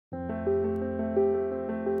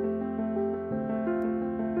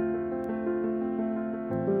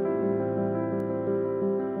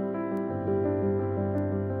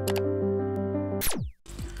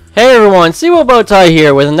Hey everyone, CwheelBowTie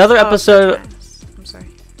here with another episode. I'm sorry.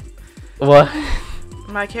 What?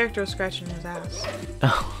 My character was scratching his ass.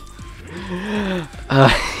 Oh.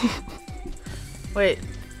 Wait,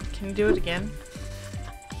 can you do it again?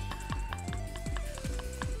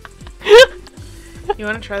 You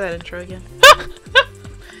want to try that intro again?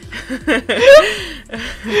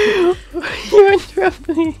 You interrupt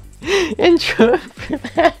me. Intro for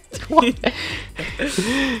that.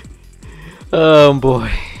 Oh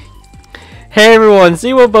boy. Hey everyone,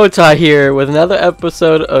 CwheelBowTie here with another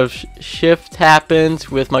episode of Shift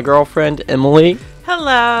Happens with my girlfriend Emily.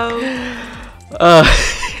 Hello. I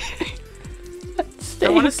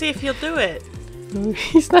want to see if he'll do it.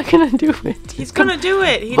 He's not gonna do it. He's gonna do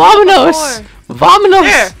it. He Vamonos! Vamonos!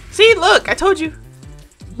 There. See, look, I told you.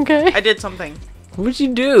 Okay. I did something. What'd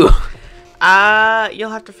you do? You'll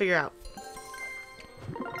have to figure out.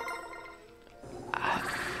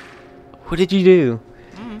 What did you do?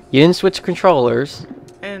 You didn't switch controllers.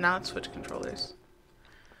 I did not switch controllers.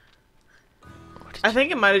 I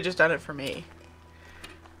think it might have just done it for me.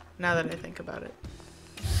 Now that I think about it.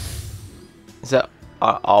 Is that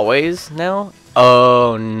always now?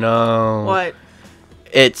 Oh no. What?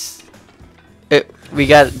 We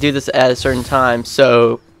gotta do this at a certain time,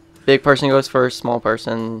 so big person goes first, small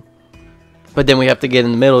person. But then we have to get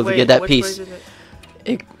in the middle to get that piece. Way is it?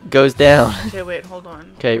 It goes down. Okay, wait, hold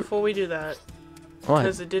on. Okay. Before we do that. What?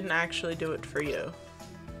 Because it didn't actually do it for you.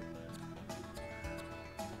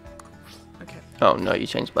 Okay. Oh no, you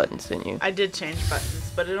changed buttons, didn't you? I did change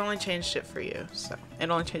buttons, but it only changed it for you, so it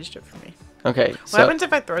only changed it for me. Okay. What happens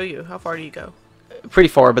if I throw you? How far do you go? Pretty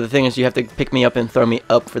far, but the thing is you have to pick me up and throw me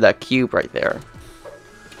up for that cube right there.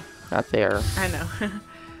 Not there. I know.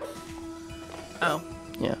 Oh.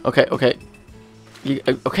 Yeah. Okay. Okay.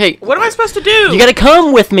 Okay. What am I supposed to do? You gotta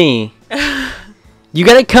come with me. You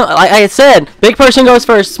gotta come. Like I said, big person goes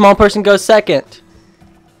first, small person goes second.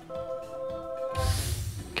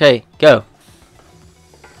 Okay, go.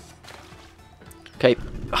 Okay.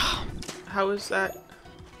 How is that?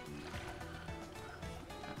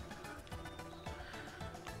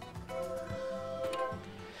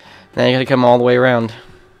 Now you gotta come all the way around.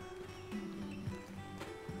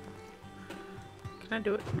 Can I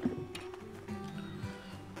do it?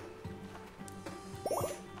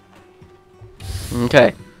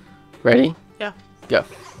 Okay. Ready? Yeah. Go.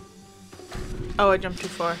 Oh, I jumped too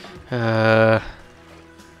far.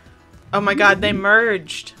 Oh my god, they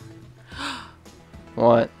merged.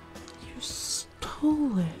 What? You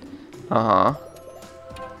stole it. Uh-huh.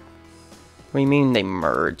 What do you mean they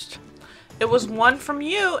merged? It was one from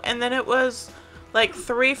you, and then it was like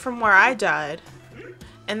 3 from where I died.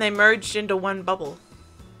 And they merged into one bubble.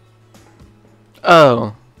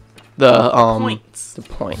 Oh. The Points. The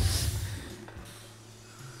points.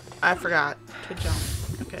 I forgot to jump.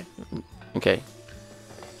 Okay. Okay.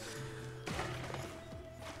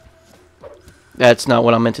 That's not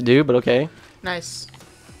what I meant to do, but okay. Nice.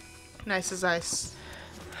 Nice as ice.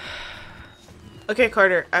 Okay,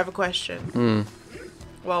 Carter, I have a question.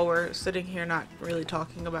 While we're sitting here not really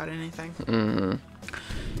talking about anything.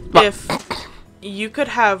 If you could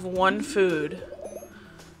have one food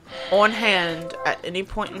on hand at any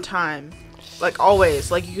point in time, like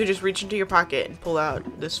always, like you could just reach into your pocket and pull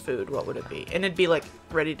out this food, what would it be? And it'd be like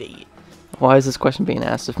ready to eat. Why is this question being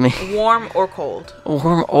asked of me? Warm or cold?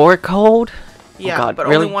 Warm or cold? Yeah, oh God, but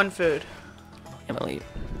really? only one food. Emily.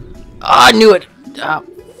 Oh, I knew it!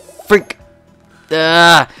 Freak.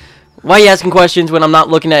 Why are you asking questions when I'm not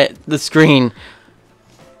looking at the screen?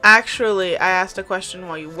 Actually, I asked a question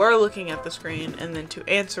while you were looking at the screen, and then to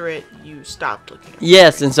answer it, you stopped looking at the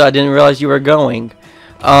Yes, and so I didn't realize you were going.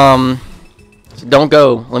 So don't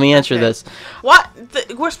go. Let me answer this. What?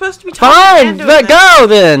 We're supposed to be talking. Fine, but go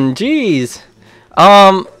then. Jeez.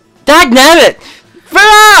 Dagnabbit!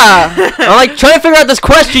 I'm like trying to figure out this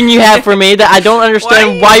question you have for me that I don't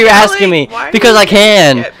understand why you're asking me. Because I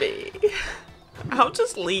can. I'll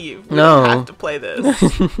just leave. We No. don't have to play this.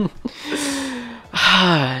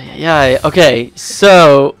 Yeah, okay.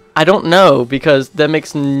 So, I don't know because that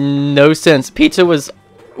makes no sense. Pizza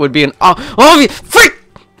would be an freak!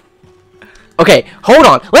 Okay, hold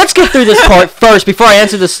on. Let's get through this part first before I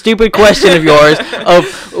answer the stupid question of yours of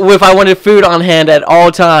if I wanted food on hand at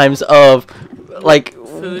all times of like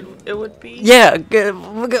food it would be. Yeah,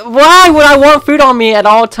 why would I want food on me at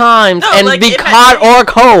all times and like be hot or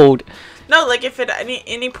cold? No, like if at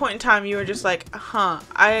any point in time you were just like,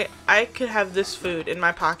 I could have this food in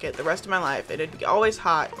my pocket the rest of my life. It'd be always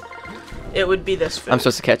hot. It would be this food. I'm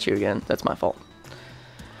supposed to catch you again. That's my fault.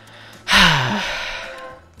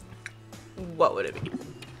 What would it be?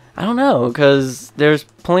 I don't know, because there's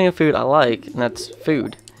plenty of food I like, and that's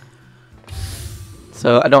food.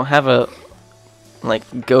 So I don't have a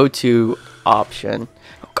like go-to option.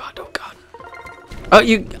 Oh god, oh god. Oh,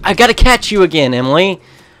 I gotta catch you again, Emily.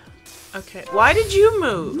 Okay. Why did you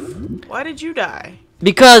move? Why did you die?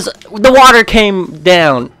 Because the water came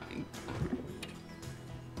down.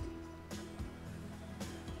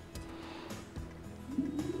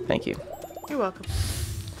 Thank you. You're welcome.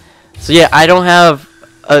 So yeah, I don't have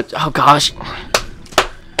a. Oh gosh.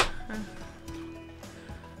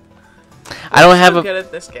 I don't have so a. good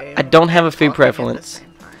at this game. I don't have a food Talking at the preference.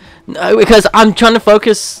 same time. No, because I'm trying to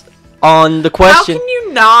focus on the question. How can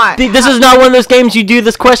you not? This is not one of those games you do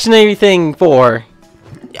this questionary thing for.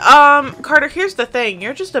 Carter, here's the thing.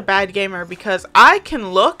 You're just a bad gamer because I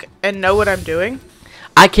can look and know what I'm doing.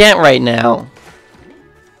 I can't right now.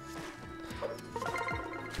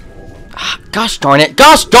 Gosh darn it!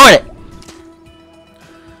 Gosh darn it!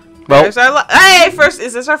 Well, hey,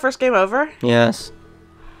 is this our first game over? yes.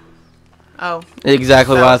 Oh.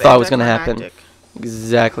 Exactly what I thought was gonna happen. anticlimactic.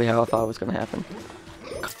 Exactly how I thought it was gonna happen.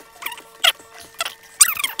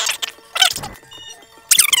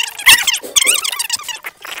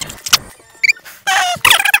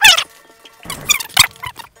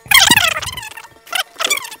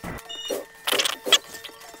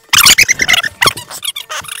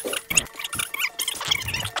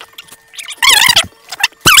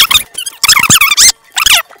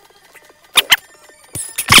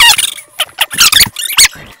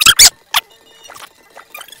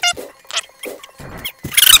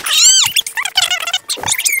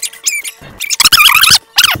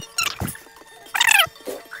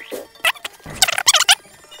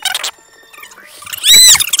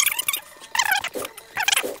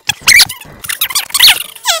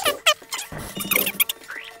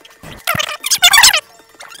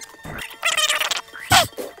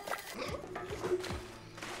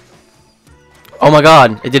 Oh my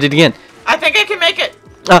god, it did it again. I think I can make it.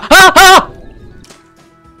 Why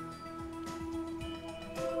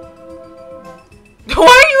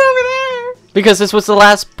are you over there? Because this was the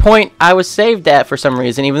last point I was saved at for some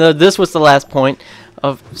reason, even though this was the last point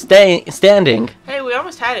of standing. Hey, we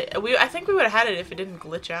almost had it. I think we would have had it if it didn't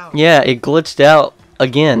glitch out. Yeah, it glitched out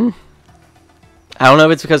again. I don't know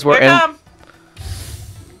if it's because we're Here in. come.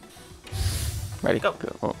 Ready? Go.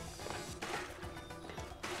 Oh.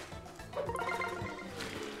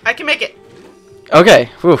 I can make it. Okay.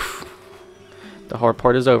 Oof. The hard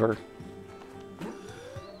part is over.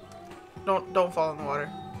 Don't fall in the water.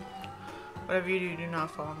 Whatever you do, do not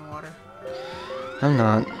fall in the water. I'm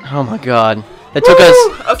not. Oh my god. It took us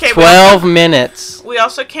Okay, 12 minutes. We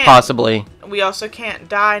also can't. Possibly. We also can't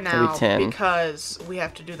die now Maybe 10. because we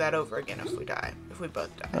have to do that over again if we die. If we both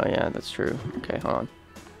die. Oh yeah, that's true. Okay, hold on.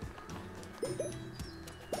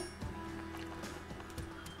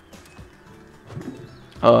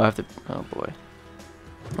 Oh, I have to. Oh boy.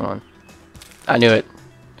 Hold on. I knew it.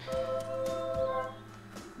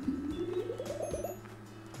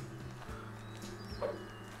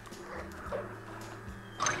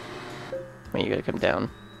 Wait, you gotta come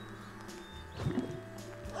down.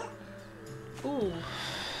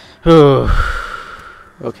 Ooh.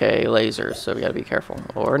 Okay, lasers, so we gotta be careful.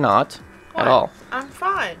 Or not. What? At all. I'm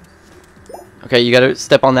fine. Okay, you gotta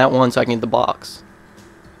step on that one so I can get the box.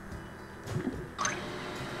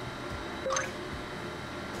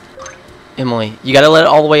 Emily, you gotta let it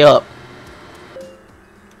all the way up.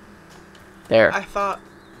 There. I thought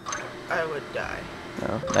I would die.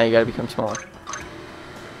 No, now you gotta become smaller.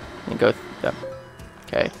 And go. Yep.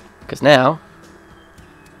 Okay. Because now.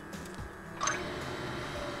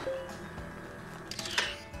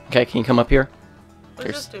 Okay, can you come up here? What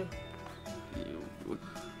does this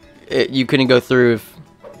do? You couldn't go through if.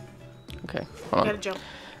 Okay, hold on. Gotta jump.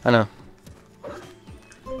 I know.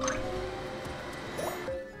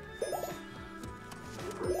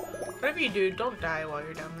 Whatever you do, don't die while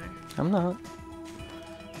you're down there. I'm not.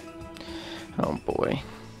 Oh boy.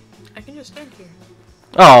 I can just stand here.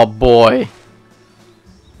 Oh boy.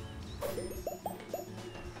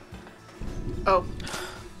 Oh.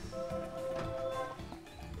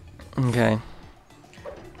 Okay.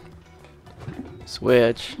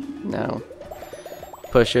 Switch. No.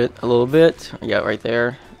 Push it a little bit. Yeah, right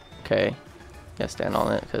there. Okay. Yeah, stand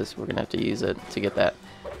on it because we're gonna have to use it to get that.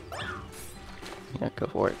 Yeah, go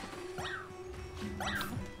for it.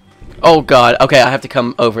 Oh god. Okay, I have to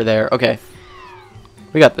come over there. Okay.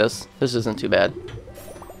 We got this. This isn't too bad.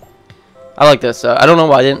 I like this. I don't know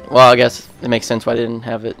why I didn't. Well, I guess it makes sense why I didn't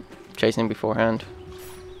have it chasing beforehand.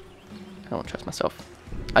 I don't trust myself.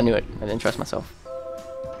 I knew it. I didn't trust myself.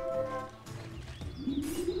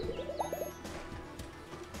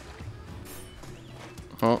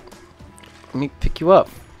 Oh. Let me pick you up.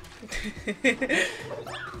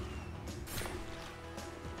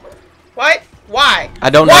 What? Why? I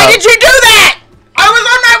don't know. Why did you do that? I was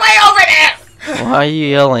on my way over there. Why are you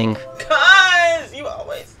yelling? Cause you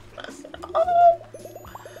always mess it up.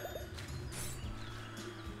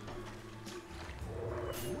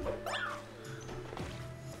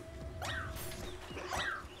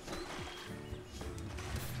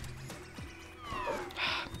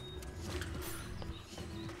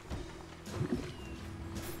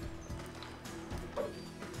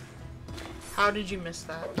 How did you miss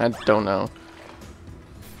that? I don't know.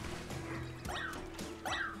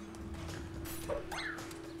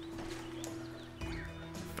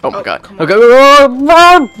 Oh my god. come on.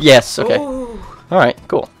 Okay. Yes, okay. Ooh, Alright,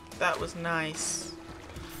 cool. that was nice.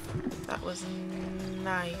 That was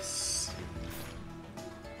nice.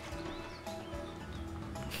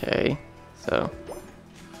 Okay, so.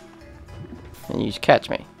 And you just catch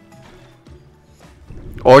me.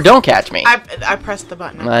 Or don't catch me. I pressed the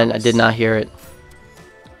button. I did not hear it.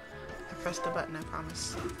 I pressed the button, I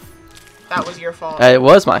promise. That was your fault. It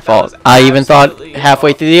was my fault. was I even thought absolutely your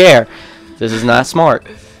halfway fault. through the air. This is not smart.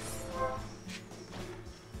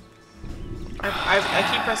 I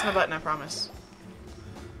keep pressing the button, I promise.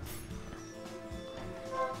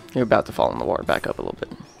 You're about to fall in the water. Back up a little bit.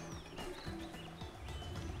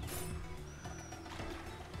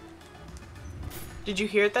 Did you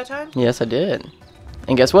hear it that time? Yes, I did.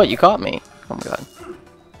 And guess what? You caught me. Oh my god.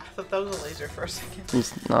 I thought that was a laser for a second.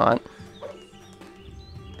 It's not.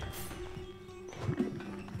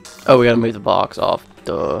 Oh, we gotta move the box off.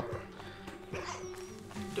 Duh.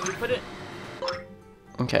 Do we put it?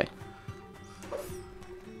 Okay.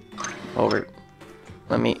 Over.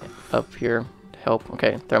 Let me up here to help.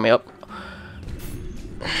 Okay, throw me up.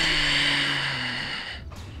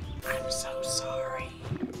 I'm so sorry.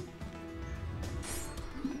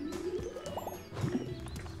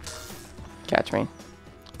 Catch me.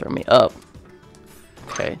 Throw me up.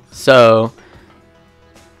 Okay, so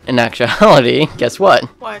in actuality, guess what?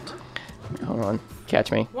 What? Hold on.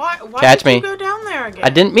 Catch me. Why Catch did me. you go down there again? I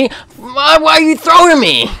didn't mean. Why are you throwing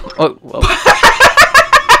me? Oh, whoa.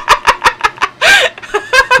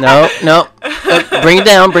 No, no. Bring it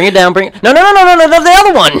down. Bring it down. Bring it. No, no, no, no, no, no. The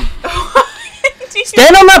other one.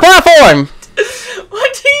 Stand on that platform.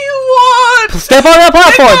 What do you want? Step on that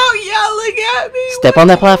platform. Without yelling at me. Step What on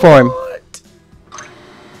that do you platform. want?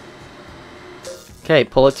 Okay,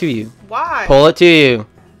 pull it to you. Why? Pull it to you.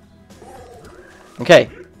 Okay.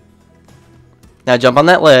 Now jump on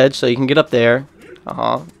that ledge so you can get up there.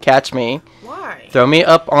 Catch me. Why? Throw me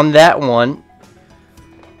up on that one.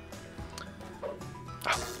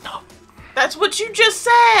 Oh, no. That's what you just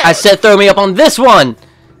said. I said throw me up on this one.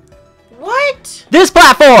 What? This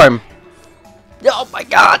platform. Oh my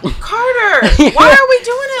god. Carter, why are we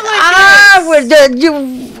doing it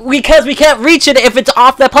like this? Because we can't reach it if it's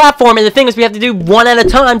off that platform, and the thing is we have to do one at a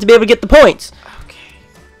time to be able to get the points. Okay.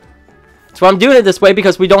 That's why I'm doing it this way,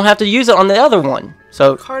 because we don't have to use it on the other one.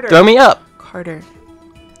 So Carter. throw me up. Carter,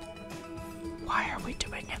 why are we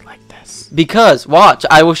doing it like this? Because watch,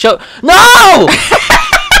 I will show. No!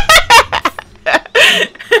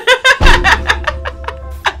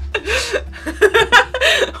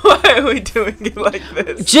 Why are we doing it like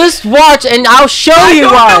this? Just watch, and I'll show you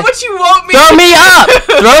I why. don't know what you want me Throw to me up!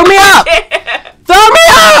 Throw me up! Yeah. Throw me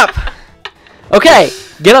up! Okay,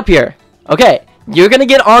 get up here. Okay, you're gonna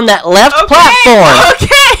get on that left platform.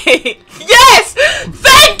 Okay. Yes.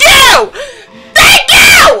 Thank you. Thank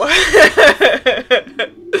you.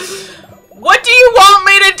 What do you want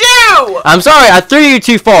me to do? I'm sorry, I threw you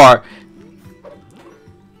too far.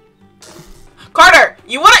 Carter,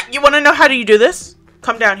 you wanna know how do you do this?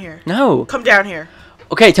 Come down here. No. Come down here.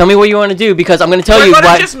 Okay, tell me what you want to do, because I'm gonna tell We're you gonna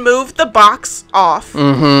why. just move the box off.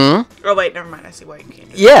 Mm-hmm. Oh wait, never mind. I see why you can't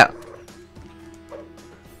do that. Yeah.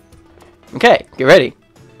 Okay, get ready.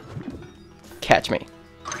 Catch me.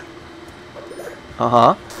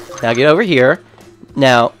 Now get over here.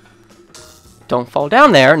 Now, don't fall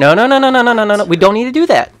down there. No, no, no, no, no, no, no, no, no. We don't need to do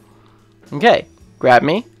that. Okay, grab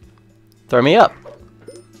me. Throw me up.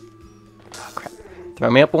 Oh, crap. Throw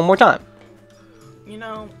me up one more time. You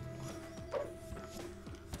know.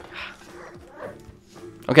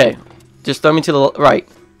 Okay, just throw me to the right.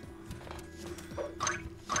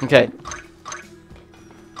 Okay.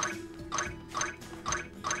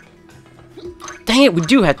 Dang it, we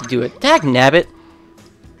do have to do it. Dag nabbit.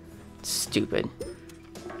 Stupid.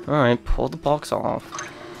 Alright, pull the box off.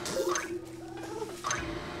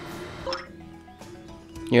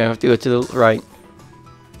 You have to do it to the right.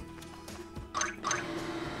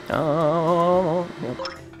 Oh,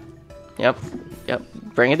 yep. Yep.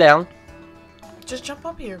 Bring it down. Just jump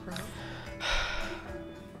up here, bro.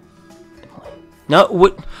 No,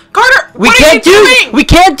 what? Carter, We what can't are you do. doing? We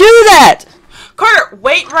can't do that. Carter,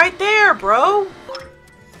 wait right there, bro.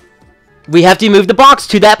 We have to move the box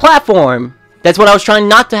to that platform. That's what I was trying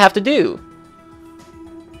not to have to do.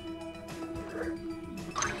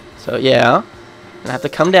 So yeah, I have to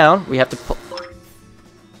come down. We have to pull.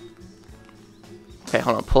 Okay,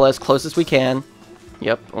 hold on. Pull as close as we can.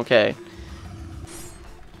 Yep. Okay.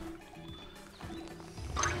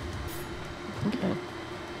 Okay.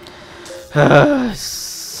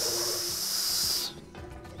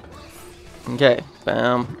 Okay.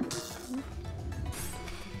 Bam.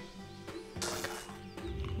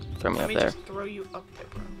 Throw me up there. Just throw you up there,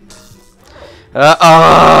 bro.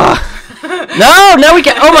 No, no, we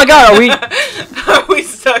can't. Oh my God, are we? Are we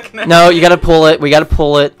stuck now? No, you gotta pull it. We gotta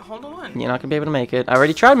pull it. Hold on. You're not gonna be able to make it. I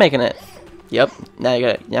already tried making it. Yep. Now you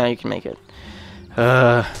got it. Now you can make it.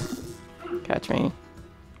 Catch me.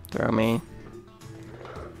 Throw me.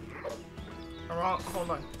 Wrong. Hold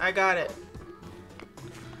on. I got it.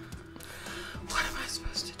 What am I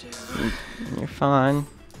supposed to do? You're fine.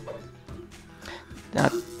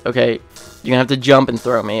 Not okay. You're gonna have to jump and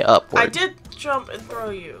throw me upward. I did jump and throw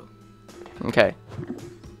you. Okay.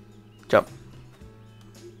 Jump.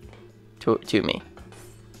 To me.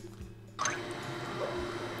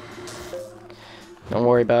 Don't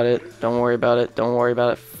worry about it. Don't worry about it. Don't worry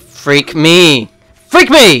about it. Freak me! Freak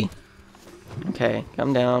me! Okay,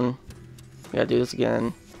 come down. We gotta do this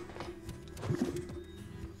again.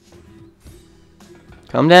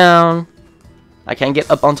 Come down. I can't get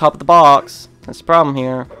up on top of the box. That's the problem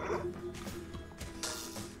here.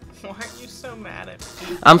 Why are you so mad at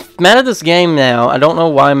me? I'm mad at this game now. I don't know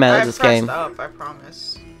why I'm mad at this game. I pressed up, I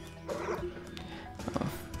promise. Oh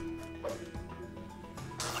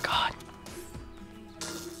my God.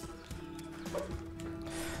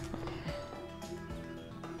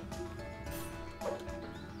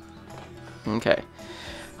 Okay.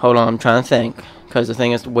 Hold on, I'm trying to think. Because the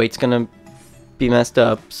thing is, the weight's gonna be messed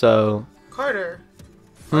up, so... Carter,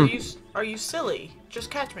 are you silly?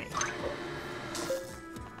 Just catch me.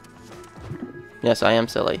 Yes, I am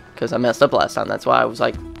silly. Because I messed up last time. That's why I was,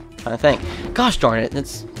 like, trying to think. Gosh darn it.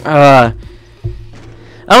 It's... I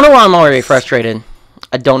don't know why I'm already frustrated.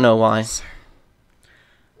 I don't know why. Sir,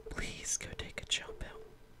 please go take a chill pill.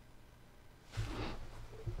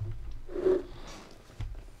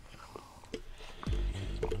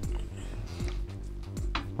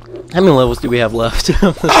 How many levels do we have left?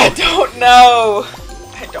 I don't know.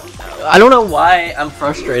 I don't know. I don't know why I'm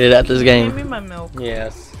frustrated at this game. Give me my milk.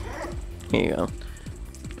 Yes. Here you go.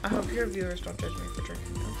 I hope your viewers don't judge me for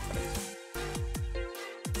drinking